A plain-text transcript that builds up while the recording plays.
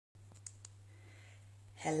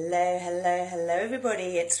Hello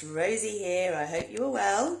everybody, it's Rosie here. I hope you are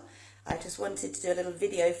well. I just wanted to do a little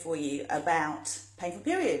video for you about painful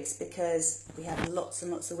periods because we have lots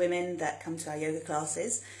and lots of women that come to our yoga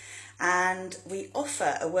classes, and we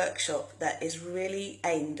offer a workshop that is really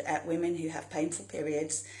aimed at women who have painful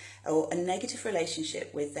periods or a negative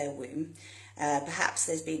relationship with their womb. Perhaps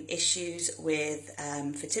there's been issues with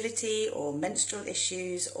fertility or menstrual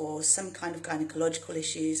issues or some kind of gynecological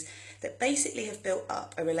issues that basically have built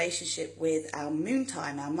up a relationship with our moon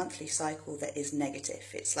time, our monthly cycle, that is negative.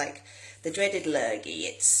 It's like the dreaded lurgy,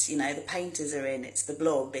 it's, the painters are in, it's the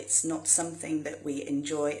blob, it's not something that we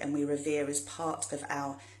enjoy and we revere as part of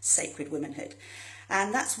our sacred womanhood.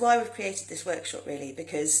 And that's why we've created this workshop, really,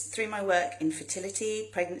 because through my work in fertility,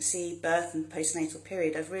 pregnancy, birth and postnatal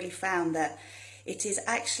period, I've really found that it is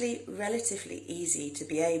actually relatively easy to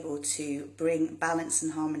be able to bring balance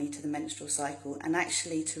and harmony to the menstrual cycle and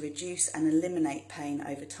actually to reduce and eliminate pain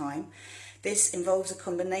over time. This involves a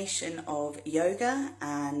combination of yoga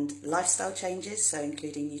and lifestyle changes, so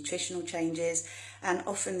including nutritional changes and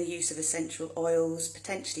often the use of essential oils,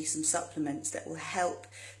 potentially some supplements that will help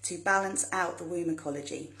to balance out the womb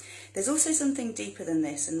ecology. There's also something deeper than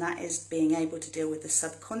this, and that is being able to deal with the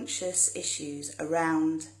subconscious issues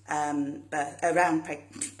around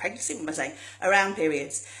pregnancy, around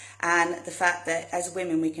periods, and the fact that as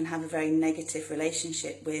women we can have a very negative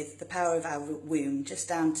relationship with the power of our womb, just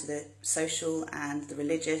down to the social and the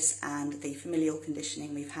religious and the familial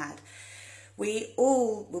conditioning we've had. We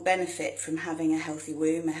all will benefit from having a healthy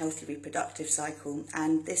womb, a healthy reproductive cycle,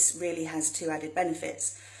 and this really has two added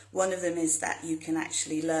benefits. One of them is that you can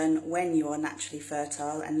actually learn when you are naturally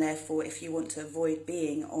fertile, and therefore if you want to avoid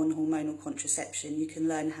being on hormonal contraception, you can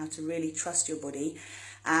learn how to really trust your body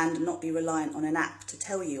and not be reliant on an app to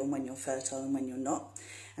tell you on when you're fertile and when you're not.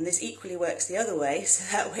 And this equally works the other way,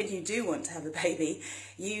 so that when you do want to have a baby,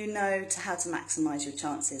 you know how to maximise your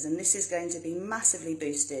chances. And this is going to be massively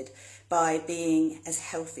boosted by being as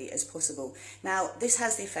healthy as possible. Now, this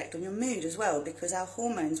has the effect on your mood as well, because our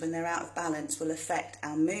hormones, when they're out of balance, will affect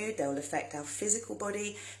our mood, they'll affect our physical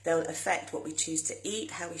body, they'll affect what we choose to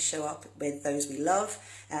eat, how we show up with those we love,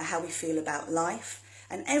 how we feel about life.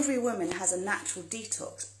 And every woman has a natural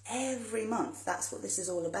detox every month. That's what this is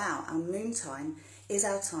all about. Our moon time is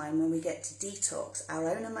our time when we get to detox our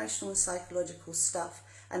own emotional and psychological stuff,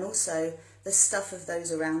 and also the stuff of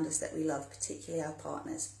those around us that we love, particularly our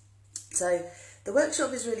partners. So the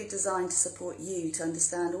workshop is really designed to support you to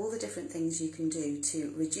understand all the different things you can do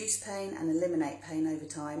to reduce pain and eliminate pain over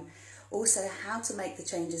time. Also, how to make the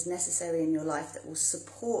changes necessary in your life that will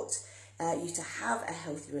support you to have a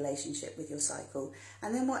healthy relationship with your cycle,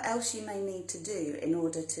 and then what else you may need to do in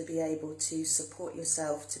order to be able to support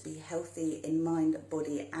yourself to be healthy in mind,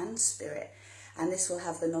 body and spirit. And this will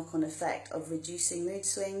have the knock-on effect of reducing mood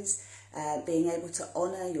swings, being able to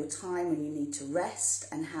honour your time when you need to rest,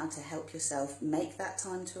 and how to help yourself make that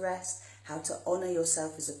time to rest, how to honour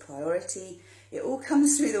yourself as a priority. It all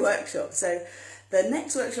comes through the workshop. So the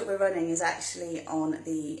next workshop we're running is actually on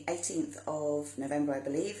the 18th of November, I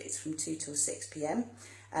believe. It's from 2 till 6 p.m.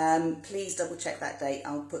 Please double check that date.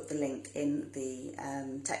 I'll put the link in the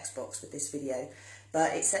text box with this video.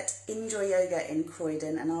 But it's at Enjoy Yoga in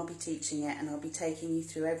Croydon, and I'll be teaching it, and I'll be taking you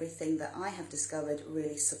through everything that I have discovered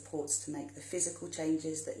really supports to make the physical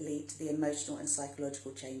changes that lead to the emotional and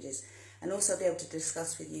psychological changes, and also be able to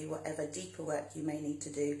discuss with you whatever deeper work you may need to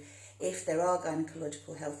do if there are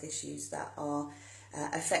gynecological health issues that are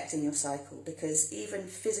affecting your cycle, because even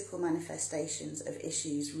physical manifestations of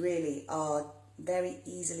issues really are very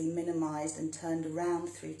easily minimised and turned around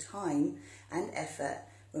through time and effort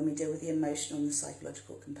when we deal with the emotional and the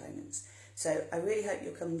psychological components. So I really hope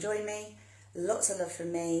you'll come and join me. Lots of love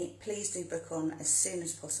from me. Please do book on as soon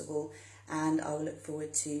as possible, and I will look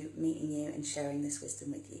forward to meeting you and sharing this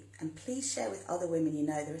wisdom with you. And please share with other women you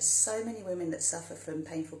know. There are so many women that suffer from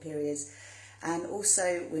painful periods, and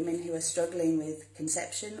also women who are struggling with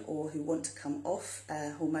conception or who want to come off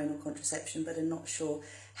hormonal contraception but are not sure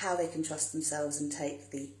how they can trust themselves and take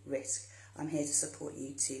the risk. I'm here to support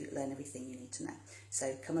you to learn everything you need to know.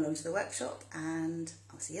 So come along to the workshop, and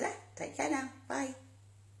I'll see you there. Take care now. Bye.